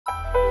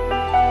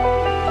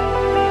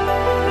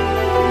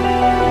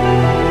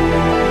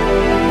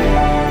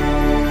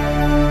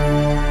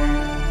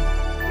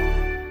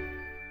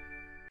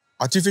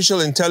artificial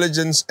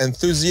intelligence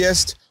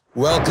enthusiast.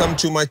 Welcome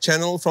to my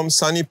channel from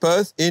sunny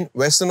Perth in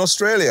Western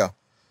Australia.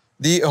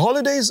 The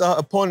holidays are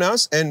upon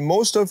us and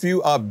most of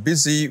you are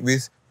busy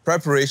with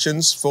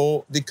preparations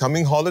for the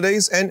coming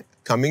holidays and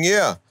coming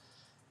year.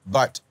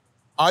 But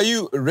are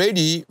you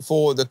ready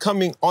for the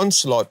coming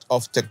onslaught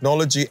of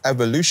technology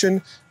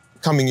evolution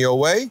coming your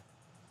way?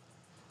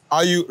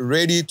 Are you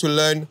ready to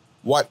learn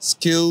what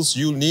skills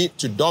you need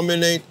to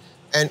dominate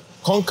and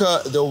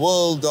conquer the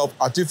world of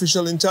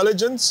artificial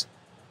intelligence?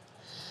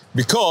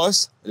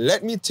 Because,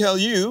 let me tell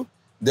you,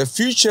 the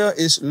future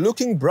is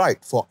looking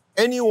bright for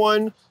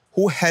anyone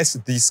who has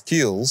these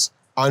skills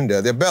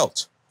under their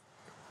belt.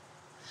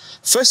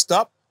 First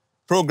up,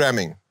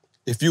 programming.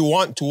 If you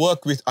want to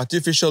work with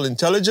artificial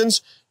intelligence,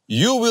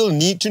 you will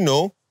need to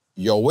know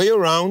your way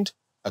around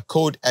a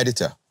code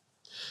editor.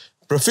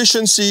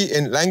 Proficiency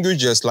in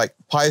languages like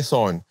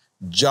Python,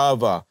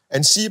 Java,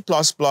 and C++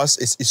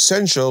 is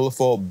essential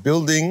for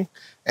building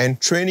and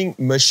training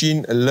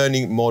machine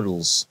learning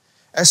models,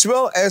 as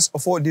well as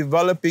for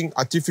developing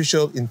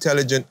artificial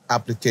intelligence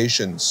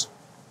applications.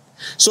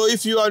 So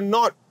if you are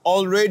not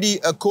already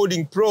a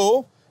coding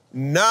pro,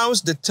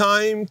 now's the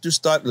time to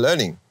start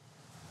learning.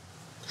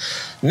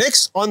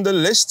 Next on the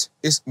list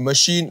is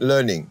machine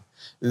learning.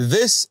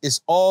 This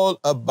is all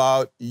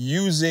about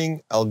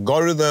using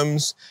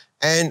algorithms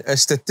and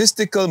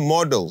statistical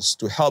models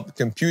to help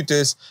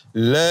computers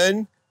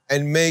learn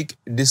and make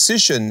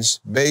decisions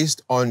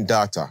based on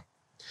data.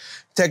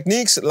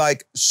 Techniques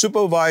like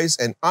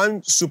supervised and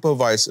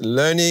unsupervised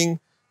learning,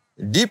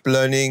 deep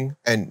learning,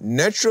 and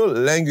natural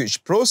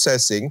language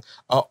processing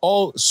are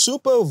all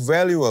super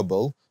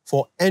valuable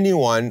for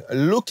anyone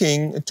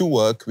looking to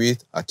work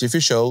with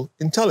artificial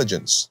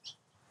intelligence.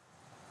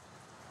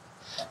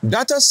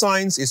 Data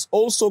science is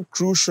also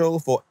crucial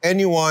for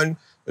anyone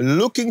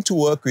looking to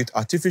work with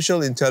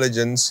artificial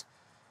intelligence.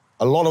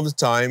 A lot of the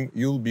time,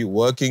 you'll be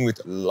working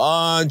with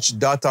large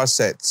data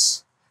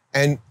sets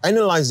and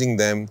analyzing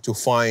them to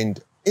find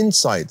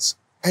insights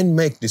and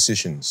make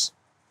decisions.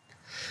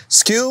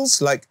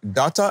 Skills like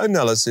data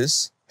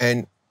analysis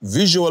and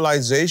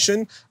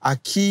visualization are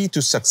key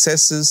to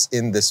successes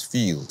in this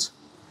field.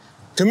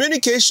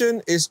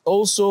 Communication is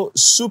also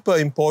super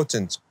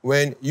important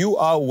when you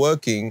are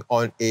working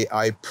on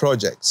AI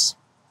projects.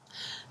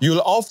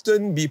 You'll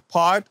often be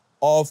part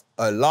of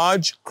a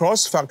large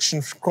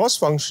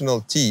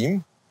cross-functional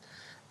team,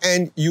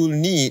 and you'll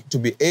need to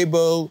be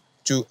able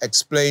to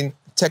explain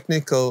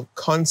technical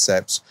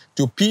concepts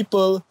to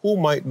people who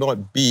might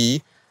not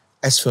be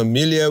as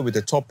familiar with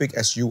the topic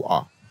as you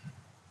are.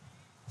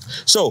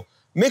 So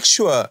make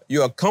sure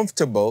you are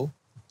comfortable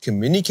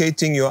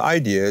communicating your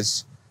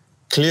ideas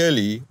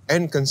clearly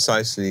and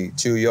concisely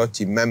to your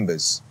team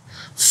members.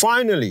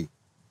 Finally,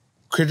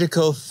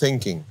 critical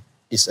thinking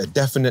is a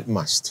definite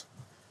must.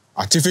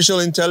 Artificial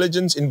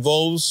intelligence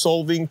involves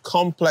solving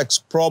complex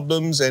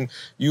problems, and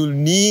you'll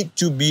need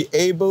to be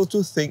able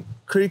to think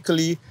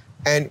critically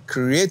and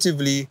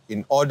creatively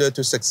in order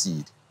to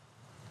succeed.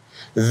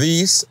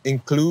 This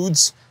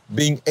includes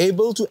being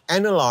able to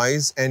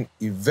analyze and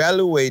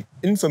evaluate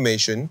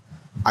information,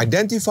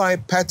 identify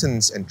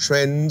patterns and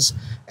trends,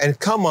 and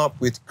come up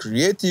with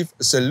creative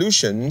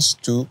solutions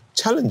to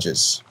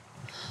challenges.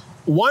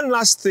 One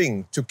last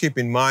thing to keep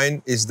in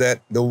mind is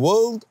that the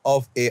world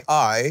of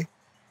AI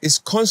is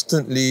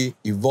constantly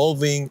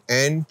evolving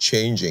and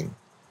changing.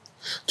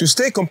 To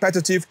stay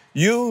competitive,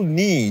 you'll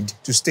need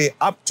to stay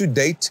up to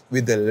date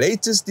with the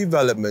latest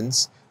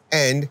developments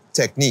and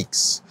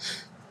techniques.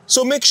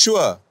 So make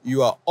sure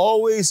you are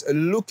always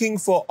looking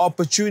for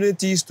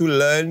opportunities to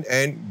learn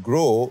and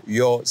grow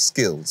your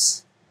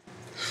skills.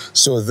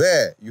 So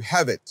there you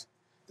have it,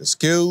 the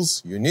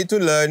skills you need to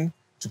learn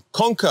to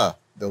conquer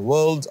the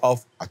world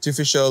of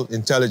artificial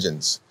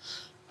intelligence.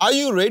 Are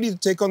you ready to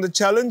take on the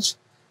challenge?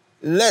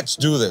 Let's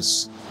do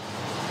this.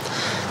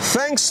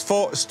 Thanks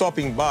for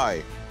stopping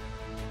by.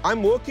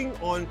 I'm working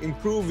on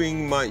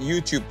improving my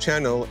YouTube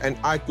channel and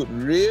I could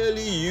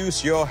really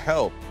use your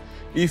help.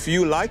 If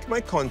you like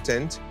my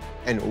content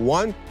and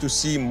want to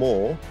see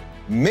more,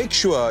 make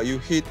sure you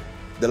hit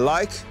the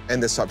like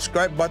and the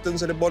subscribe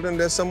buttons at the bottom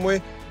there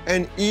somewhere.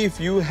 And if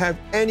you have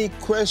any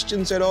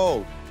questions at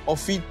all or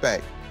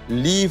feedback,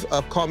 leave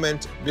a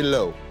comment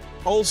below.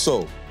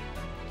 Also,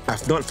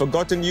 I've not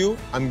forgotten you.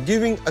 I'm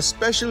giving a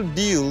special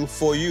deal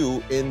for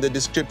you in the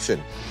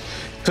description.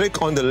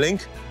 Click on the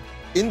link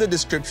in the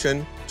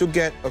description to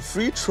get a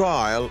free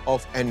trial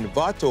of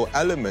Envato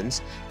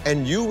Elements,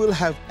 and you will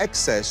have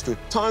access to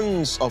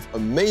tons of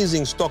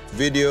amazing stock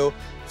video,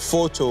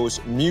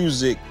 photos,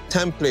 music,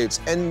 templates,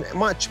 and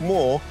much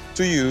more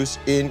to use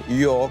in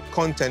your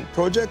content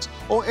projects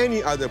or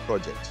any other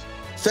project.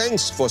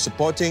 Thanks for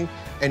supporting,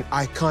 and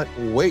I can't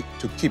wait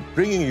to keep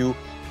bringing you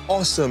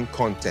awesome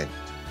content.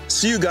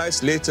 See you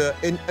guys later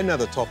in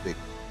another topic.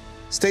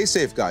 Stay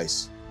safe,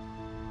 guys.